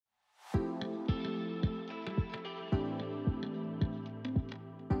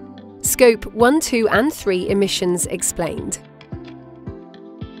Scope 1, 2 and 3 emissions explained.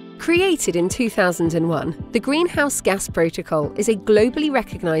 Created in 2001, the Greenhouse Gas Protocol is a globally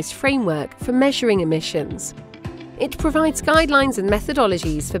recognised framework for measuring emissions. It provides guidelines and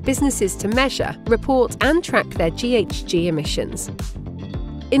methodologies for businesses to measure, report and track their GHG emissions,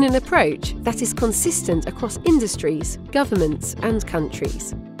 in an approach that is consistent across industries, governments and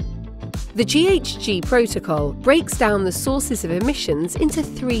countries. The GHG Protocol breaks down the sources of emissions into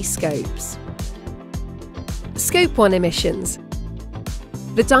 3 scopes. Scope 1 emissions.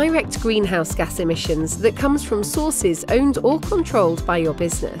 The direct greenhouse gas emissions that comes from sources owned or controlled by your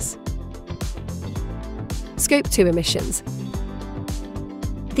business. Scope 2 emissions.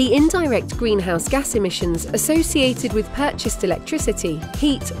 The indirect greenhouse gas emissions associated with purchased electricity,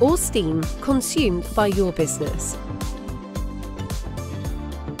 heat or steam consumed by your business.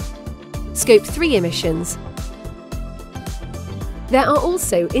 Scope 3 emissions. There are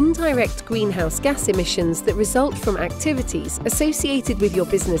also indirect greenhouse gas emissions that result from activities associated with your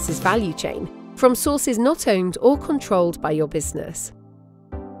business's value chain, from sources not owned or controlled by your business.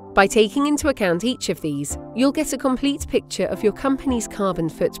 By taking into account each of these, you'll get a complete picture of your company's carbon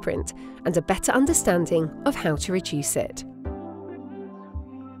footprint and a better understanding of how to reduce it.